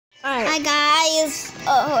Hi guys.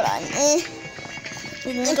 Oh, hold on. This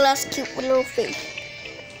Nicholas cute little face.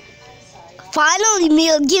 Finally,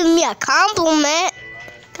 Mia giving me a compliment.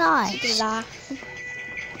 Guys. Look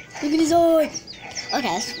at his eyes.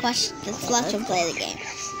 Okay, let's watch him play the game.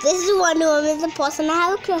 This is Wonder Woman, the person I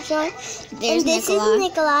have a crush on. There's and this Nikolai. is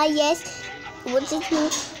Nikolai, yes. What's his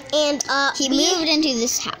name? And He moved into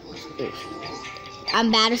this house.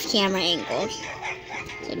 I'm bad with camera angles,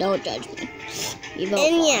 so don't judge me. You both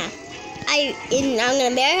And are. yeah, I'm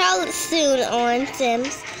gonna marry her soon on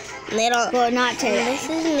Sims. Well, not today. This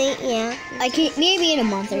is me, yeah. Maybe in a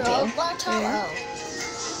month or two. I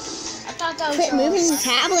thought that was Quit moving the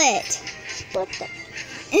tablet. What the?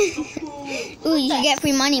 Ooh, you can get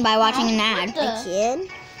free money by watching an ad. I can?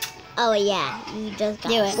 Oh yeah, you just got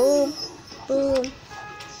Do it. boom, boom,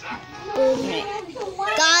 boom.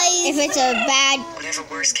 Guys, If it's a bad, Whatever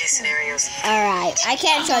worst case scenarios. all right, I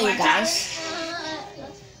can't show you guys.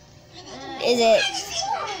 Is it?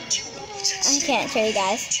 I can't show you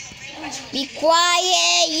guys. Be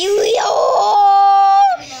quiet, Julio.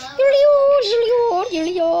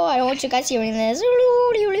 I don't want you guys hearing this.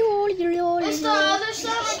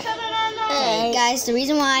 Okay, guys, the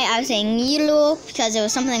reason why I was saying Julio because it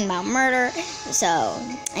was something about murder. So,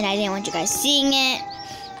 and I didn't want you guys seeing it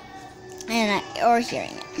or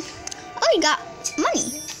hearing it. Oh, you got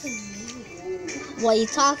money. while you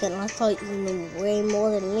talking, I thought you knew way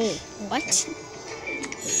more than me. What? You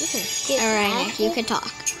can skip Alright, that. Nick, you can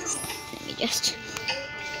talk. Let me just.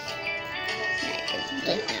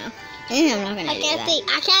 Alright, no. I'm not gonna I do can't that. think.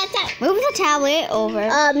 I can't think. Move the tablet over.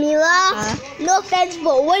 Mila, no offense,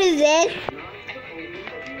 but what is this?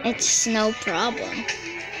 It's no problem.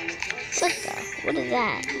 What is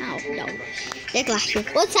that? Oh, no. Nicholas,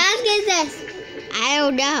 What task is this? I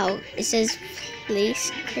don't know. It says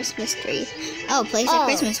place Christmas tree. Oh, place a Oh.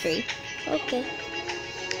 Christmas tree. Okay.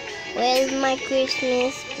 Where's my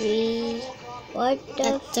Christmas tree? What the?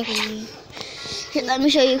 That's okay. Here, let me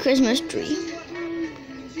show you a Christmas tree.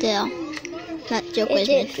 There. That's your Is Christmas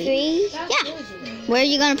it tree. free? Yeah. Where are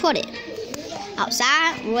you gonna put it?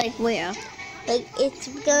 Outside? Like where? Like, it's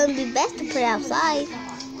gonna be best to put it outside.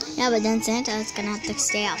 Yeah, but then Santa's gonna have to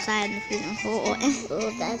stay outside in the freezing cold.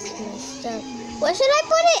 Oh, that's messed up. Where should I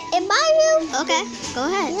put it? In my room? Okay, go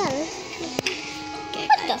ahead. Yeah. Okay,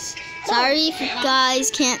 What guys. Sorry if you guys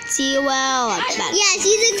can't see well. Like that. Yeah,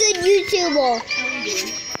 she's a good YouTuber.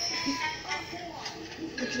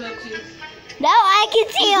 Now I can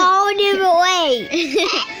see a whole different way.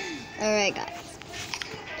 Alright, guys.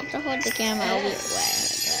 I have to hold the camera a weird way, I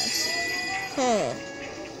guess.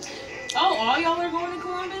 Oh, all y'all are going to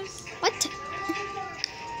Columbus? What?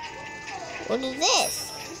 What is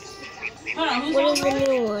this? Hold on, who's What on is the first?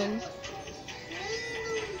 new one?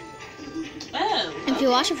 Oh. If you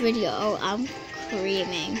watch a video, I'm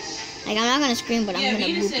screaming. Like, I'm not gonna scream, but I'm Yeah, gonna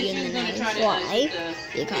Vita boop said you she in was the gonna nose. try to Why? do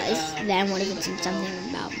the, Because then what if it's something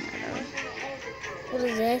about murder? What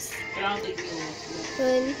is this? but I don't think Mila wants to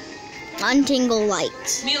Good. Untingle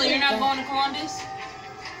lights. go. Mila, you're not going to Columbus?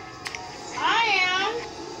 I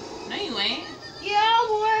No, you ain't. am. Yeah,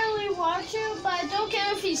 I'll rarely watch it, but I don't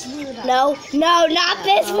care if he's rude. No, not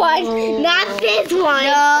this one. Not this one.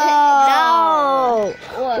 No.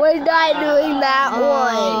 No. We're not doing that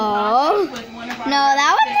one. Oh. With one of our No,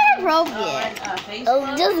 that was friends inappropriate. on, Facebook.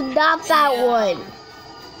 Oh, just not that one.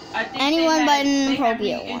 I think Anyone they but had- an they had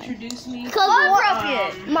inappropriate one. reintroduced me Because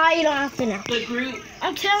appropriate. Ma, you don't have to know. The group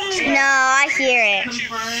I'm telling you. No, I hear it.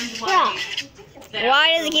 confirmed Yeah. that Why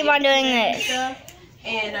I does was it keep on doing and this? stuff,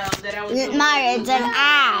 and that I was Maya, it's an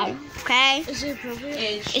ad, okay? Is it appropriate?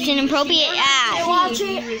 And It's an appropriate ad. Watch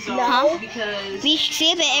it. Huh? Because We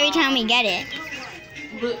skip it every time we get it.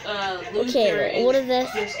 Luther Okay, what is this?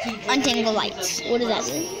 just too Untangle generated lights. of- What does that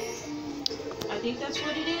mean? I think that's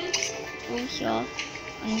what it is. Oh, sure.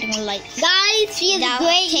 Untingle lights. Guys, she is a That'll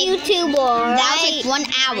great take- YouTuber, That'll right? take 1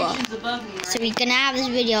 hour. Generations above me, right? So we're gonna have this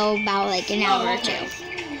video about like an hour or two.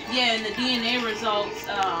 Yeah, and the DNA results.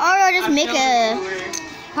 Or I'll just I make showed a everywhere,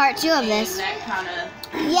 part 2 of and this. that kind of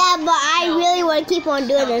Yeah, but I really want to keep on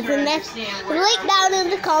doing this. helped her And that's understand where link I down was. in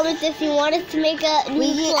the comments if you want us to make a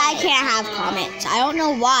new I play. can't have comments. I don't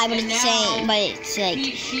know why, but it's saying,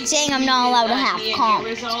 saying I'm not allowed to have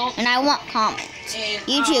comments, and I want comments.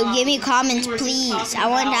 YouTube, give me comments, please. I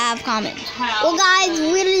want to have comments. Well, guys,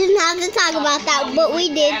 we didn't have to talk about that, but we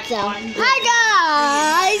did so.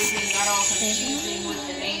 Hi, guys.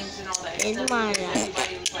 It's mine.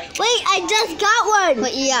 Wait, I just got one.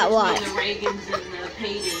 But you got what?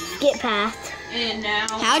 Get past. And now,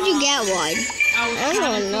 How'd you get one? I was I trying to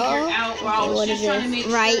don't figure know. out, well, I was What just is trying to this?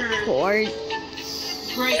 make Right sure cord.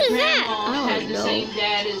 great What is that? grandma had the know. same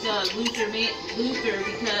dad as Luther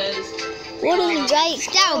because What is right?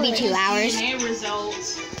 That will be 2 hours. DNA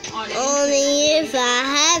results on Only if I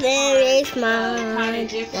haven't reached kind my of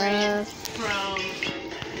different from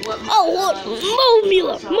what Oh, move,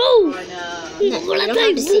 Mila, move. No, you don't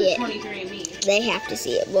have to see it. 23andMe. They have to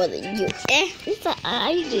see it more than you. It's what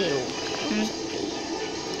I do.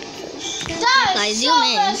 Like, zoom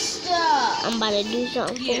in. I'm about to do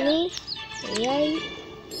something for Yeah. me. Yay.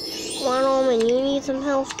 One on and you need some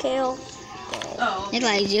health care. Oh,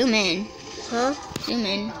 Nikolai, zoom in. Huh? Zoom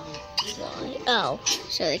in. Oh.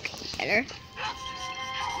 So they can get her.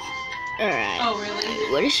 Alright. oh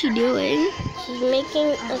really? What is she doing? She's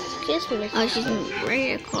making a Christmas. Oh, she's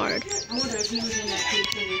writing a card. I wonder if he was in that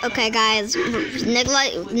picture. Okay, guys.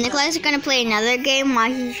 Nikolai's gonna play another game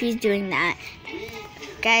while she's doing that.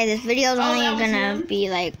 Guys, this video is only that was gonna him? be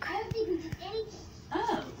like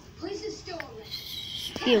Oh.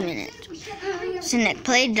 a few minutes. So Nick,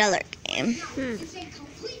 play another game.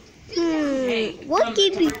 Hey, What from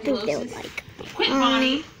game do you the think they're tuberculosis. like? Quit,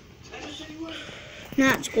 Bonnie.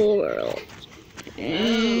 Not School World.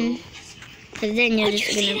 Cause then you're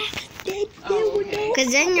just gonna. Oh, okay.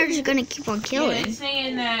 Cause then you're just gonna keep on Yeah, killing. it's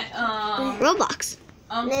saying that Roblox.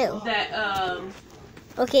 No.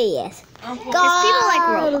 Okay, yes. Uncle Cause people like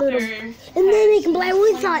Roblox. And then they can play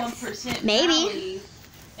with us. 21% Maybe. Maui,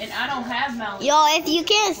 and I don't have Maui. Y'all, if you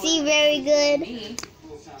can't see very good,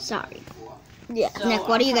 Sorry. yeah. So Nick,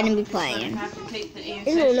 what are you I'm gonna be probably playing? gonna have to take the It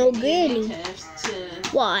don't know ancestry good. test to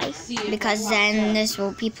Why? see if Because then this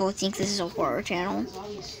will people think this is a horror channel,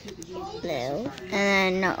 No.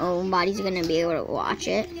 and then nobody's gonna be able to watch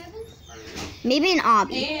it. Maybe an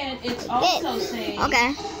obby. And it's also saying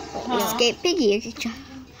Okay. Escape Piggy.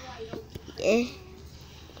 Eh.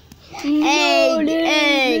 No,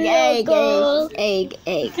 Egg.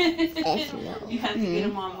 F no. you have to get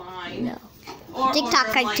them online. No. Or TikTok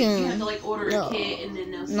order, like, you cartoon. have to like order No. a kit and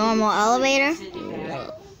then they'll send Normal it, elevator? send it back.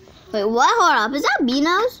 Wait, what? Hold up. Is that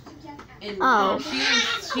Beano's? And Oh.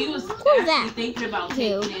 she was Who's actually that? thinking about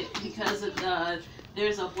Who? taking it because of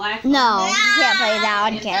there's a black No, you can't play that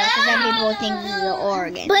on camera because then people will think this is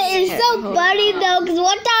Oregon. But it's so funny though, cause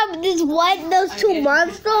one time those two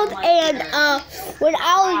monsters, and when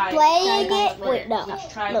I was playing it, wait, no, stop,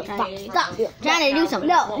 Trying to do something.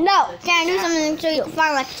 no, Trying to do something so you can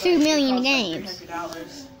find like 2 million games.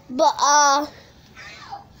 but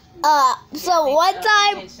so one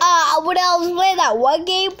time, when I was playing that one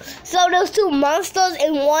game, so those two monsters,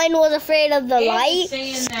 and one was afraid of the light.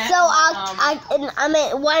 So I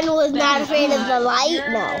mean, one was not afraid of the light,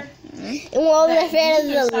 no. And one was afraid of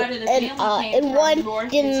the, and one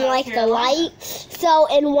didn't like the light. So,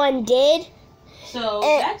 and one did, So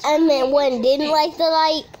and then one didn't like the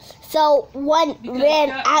light. So one ran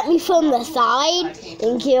at me from the side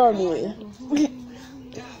and killed me.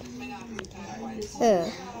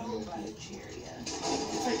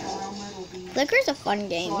 Flicker's a fun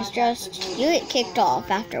game. It's just you get kicked off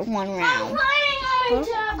after one round.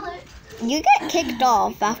 You get kicked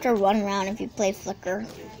off after one round if you play Flicker,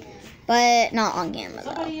 but not on camera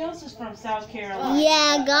though. somebody else is from South Carolina.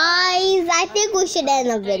 Yeah, guys, I think we should end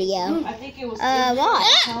the video. I think it was.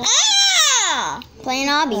 Why? Playing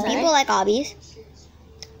obby. People like obbies.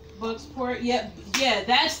 Bucksport. Yep. Yeah,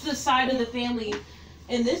 that's the side of the family.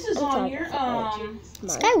 And this is on your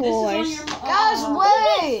Sky Wars.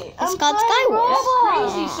 wait! It's called Sky Wars.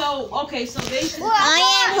 Crazy. So okay, so basically,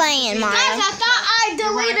 I am playing Guys, Mario. I thought I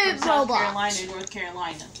you're right deleted from South Roblox. Carolina and North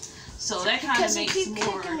Carolina. So that kind Because of it makes keep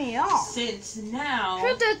more kicking me off. sense now.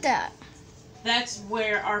 Who did that? That's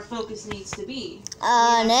where our focus needs to be. Nick?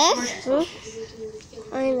 I know.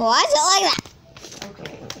 Why is it like that?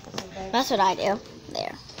 Okay. That's what I do.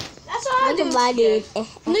 There. That's what I do. Goodbye, dude.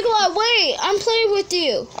 Nikolai, wait! I'm playing with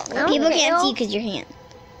you. People can't see because your hand.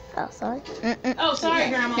 Oh, sorry. Oh, sorry,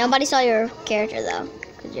 Grandma. Nobody saw your character though,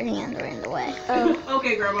 because your hands were in the way.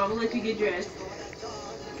 Okay, Grandma, we'll let you get dressed.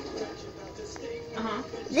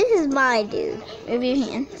 This is my dude. Move your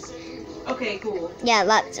hand. Okay, cool. Yeah,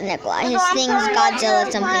 that's Nikolai. His thing is Godzilla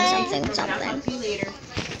something. I'll talk to you later.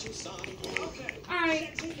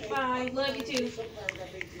 Alright, bye. Love you too.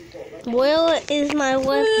 Will is my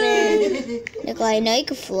weapon. Nikolai, now you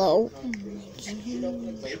can float.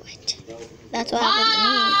 That's what happened to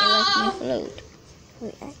me. It lets me float.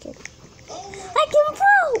 Wait, I can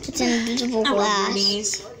float. It's invisible I love your glass.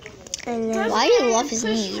 knees. And then Why do you love his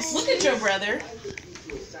knees? Look at your brother.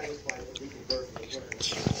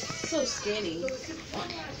 So skinny.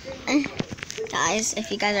 Guys, if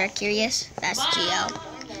you guys are curious, that's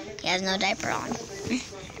Gio. He has no diaper on.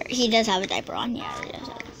 He does have a diaper on, yeah. He does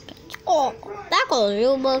have. oh, that goes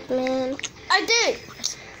real book, man. I did.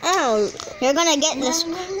 Oh, You're gonna get this.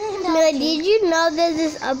 Mila, did you know there's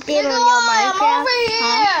this update on your Minecraft? I'm over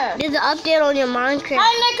here. There's an update on your Minecraft.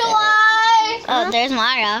 Hi, Nikolai. Oh, there's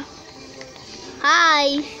Mara. Hi.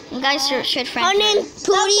 You guys should friend Her her. name's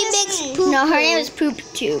Pootie Mix Poop. No, her name is Poop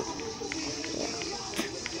too.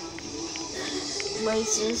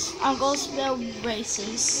 Racist. I'm gonna spell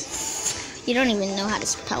racist. You don't even know how to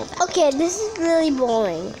spell that. Okay, this is really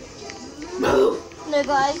boring.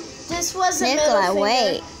 Nikolai, this was a Nikolai, middle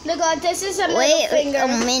wait. finger. Nikolai, this is a middle Wait finger. a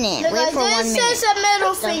minute. Nikolai, Wait for 1 this minute. is a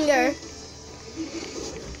middle finger.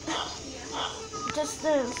 Just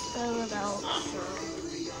to spell it out.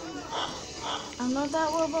 I'm not that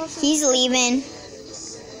well about He's leaving.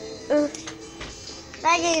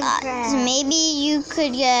 That game's trash. Maybe you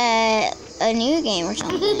could get a new game or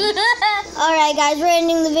something. Alright guys, we're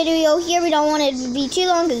ending the video here. We don't want it to be too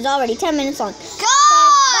long because it's already 10 minutes long.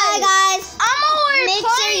 Bye guys. I'm already Make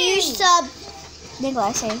sure you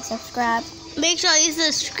Nikolai, say subscribe. Make sure you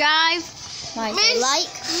subscribe. Like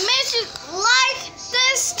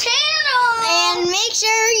this channel. and make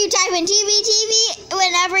sure you type in TV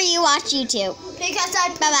whenever you watch YouTube. Because I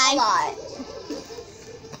Bye-bye. a lot.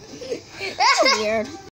 That's weird.